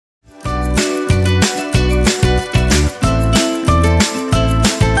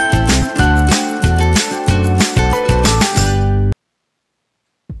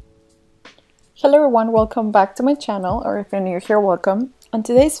Hello everyone, welcome back to my channel, or if you're new here, welcome. On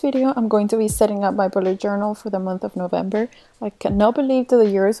today's video, I'm going to be setting up my bullet journal for the month of November. I cannot believe that the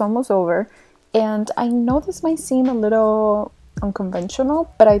year is almost over, and I know this might seem a little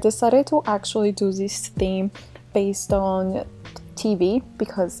unconventional, but I decided to actually do this theme based on TV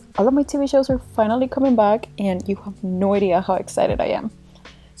because all of my TV shows are finally coming back and you have no idea how excited I am.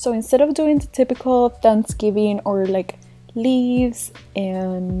 So instead of doing the typical Thanksgiving or like leaves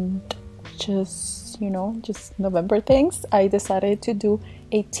and just November things, I decided to do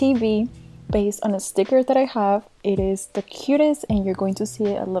a TV based on a sticker that I have. It is the cutest and you're going to see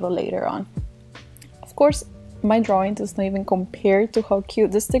it a little later on. Of course, my drawing does not even compare to how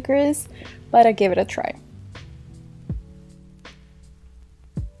cute the sticker is, but I gave it a try.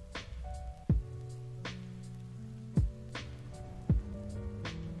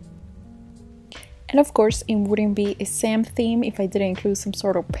 And of course, it wouldn't be a Sam theme if I didn't include some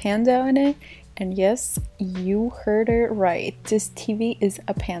sort of panda in it. And yes, you heard it right. This TV is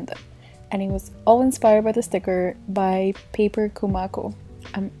a panda. And it was all inspired by the sticker by Paper Kumako.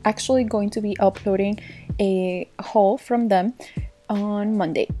 I'm actually going to be uploading a haul from them on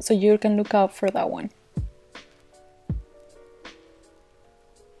Monday, so you can look out for that one.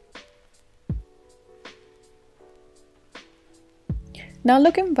 Now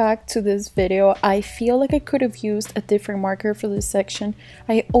looking back to this video, I feel like I could have used a different marker for this section.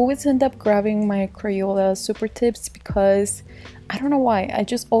 I always end up grabbing my Crayola Super Tips because I don't know why, I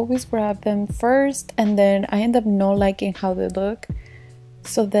just always grab them first and then I end up not liking how they look.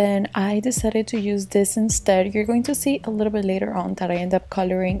 So then I decided to use this instead. You're going to see a little bit later on that I end up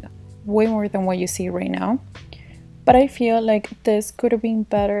coloring way more than what you see right now. But I feel like this could have been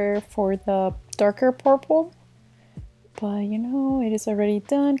better for the darker purple. But you know, it is already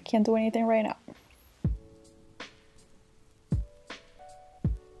done, can't do anything right now.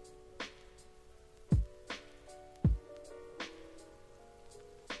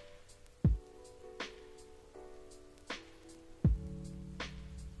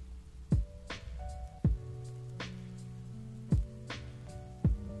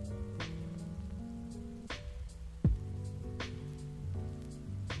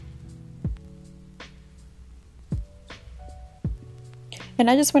 And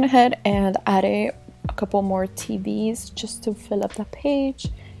I just went ahead and added a couple more TVs just to fill up the page.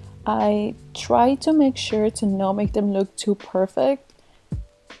 I try to make sure to not make them look too perfect.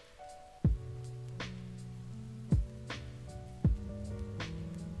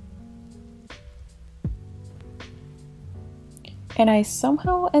 And I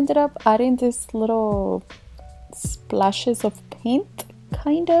somehow ended up adding these little splashes of paint,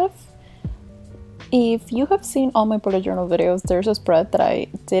 kind of. If you have seen all my bullet journal videos, there's a spread that I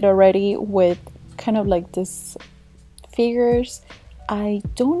did already with kind of like this figures. I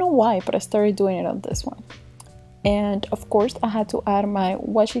don't know why, but I started doing it on this one. And of course, I had to add my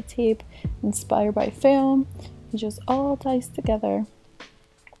washi tape inspired by film. It just all ties together.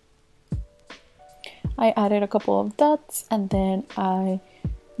 I added a couple of dots and then I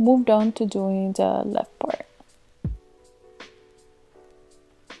moved on to doing the left part.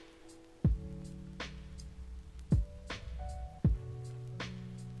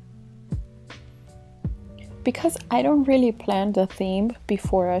 Because I don't really plan the theme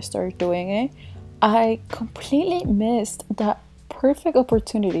before I start doing it, I completely missed that perfect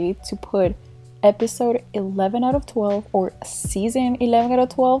opportunity to put episode 11 out of 12 or season 11 out of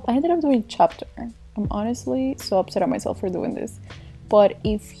 12. I ended up doing chapter. I'm honestly so upset at myself for doing this. But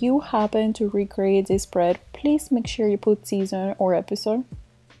if you happen to recreate this spread, please make sure you put season or episode.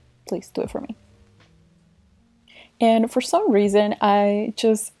 Please do it for me. And for some reason, I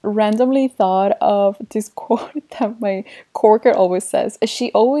just randomly thought of this quote that my coworker always says.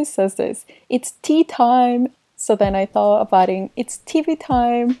 She always says this, "It's tea time." So then I thought of adding, "It's TV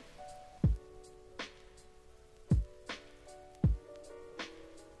time."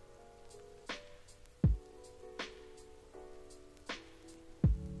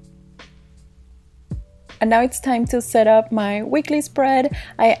 And now it's time to set up my weekly spread.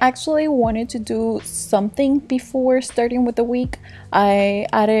 I actually wanted to do something before starting with the week. I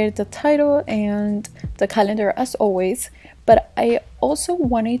added the title and the calendar as always, but I also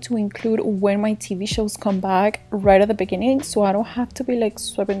wanted to include when my TV shows come back right at the beginning, so I don't have to be like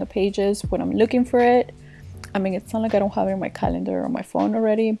swiping the pages when I'm looking for it. I mean, it's not like I don't have it in my calendar on my phone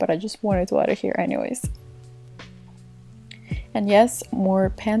already, but I just wanted to add it here anyways. And yes, more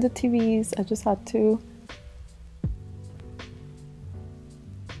panda TVs. I just had to.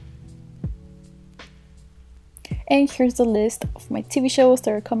 And here's the list of my TV shows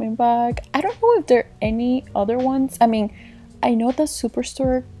that are coming back. I don't know if there are any other ones. I mean, I know that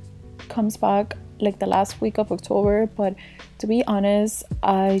Superstore comes back like the last week of October, but to be honest,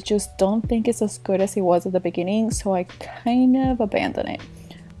 I just don't think it's as good as it was at the beginning, so I kind of abandoned it.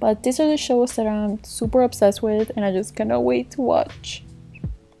 But these are the shows that I'm super obsessed with and I just cannot wait to watch.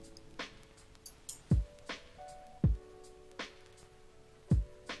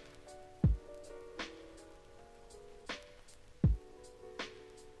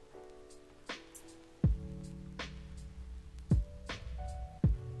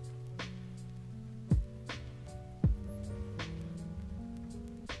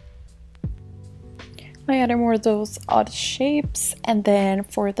 I added more of those odd shapes, and then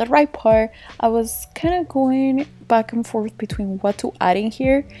for the right part I was kind of going back and forth between what to add in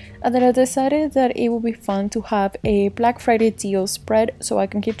here, and then I decided that it would be fun to have a Black Friday deal spread so I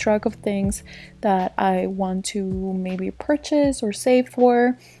can keep track of things that I want to maybe purchase or save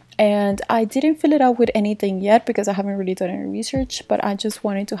for. And I didn't fill it out with anything yet because I haven't really done any research, but I just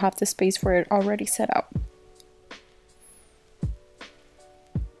wanted to have the space for it already set out.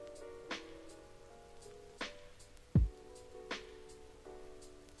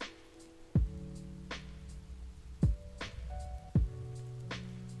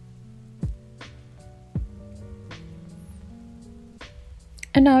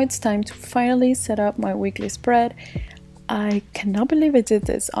 And now it's time to finally set up my weekly spread. I cannot believe I did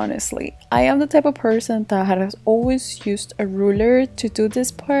this, honestly. I am the type of person that has always used a ruler to do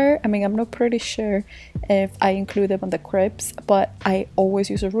this part. I mean, I'm not pretty sure if I include them on the cribs, but I always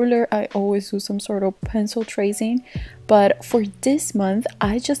use a ruler. I always do some sort of pencil tracing. But for this month,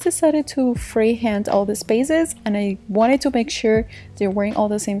 I just decided to freehand all the spaces, and I wanted to make sure they weren't all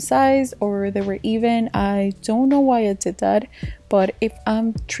the same size or they were even. I don't know why I did that, but if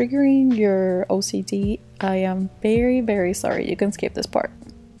I'm triggering your OCD, I am very, very sorry. You can skip this part.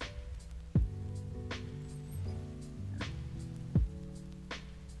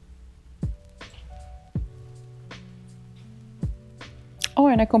 Oh,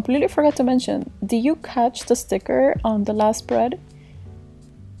 and I completely forgot to mention, did you catch the sticker on the last spread?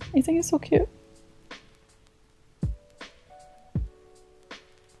 I think it's so cute.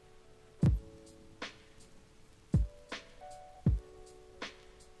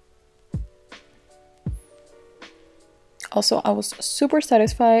 Also, I was super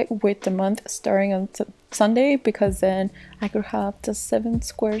satisfied with the month starting on Sunday because then I could have the 7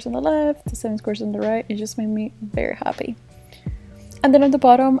 squares on the left, the 7 squares on the right. It just made me very happy. And then at the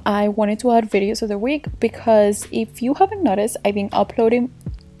bottom, I wanted to add videos of the week because if you haven't noticed, I've been uploading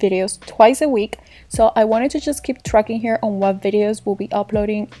videos twice a week. So I wanted to just keep tracking here on what videos we'll be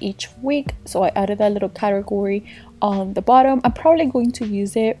uploading each week. So I added that little category on the bottom. I'm probably going to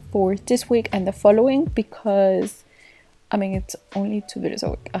use it for this week and the following because, I mean, it's only 2 videos a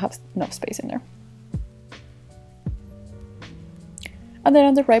week. I have enough space in there. And then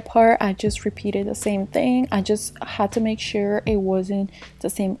on the right part, I just repeated the same thing. I just had to make sure it wasn't the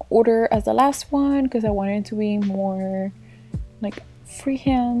same order as the last one because I wanted it to be more like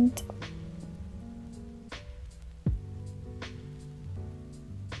freehand.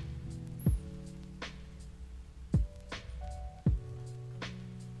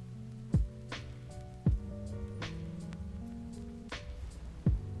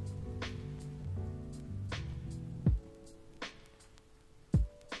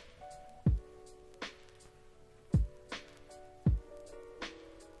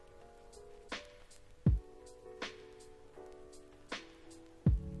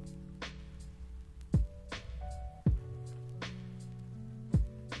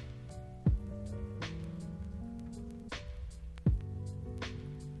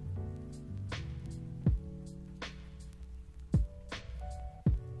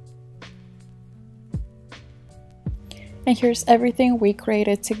 And here's everything we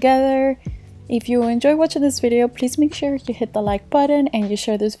created together. If you enjoyed watching this video, please make sure you hit the like button and you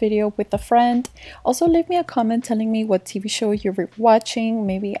share this video with a friend. Also, leave me a comment telling me what TV show you're watching.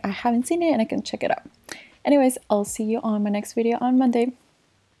 Maybe I haven't seen it and I can check it out. Anyways, I'll see you on my next video on Monday.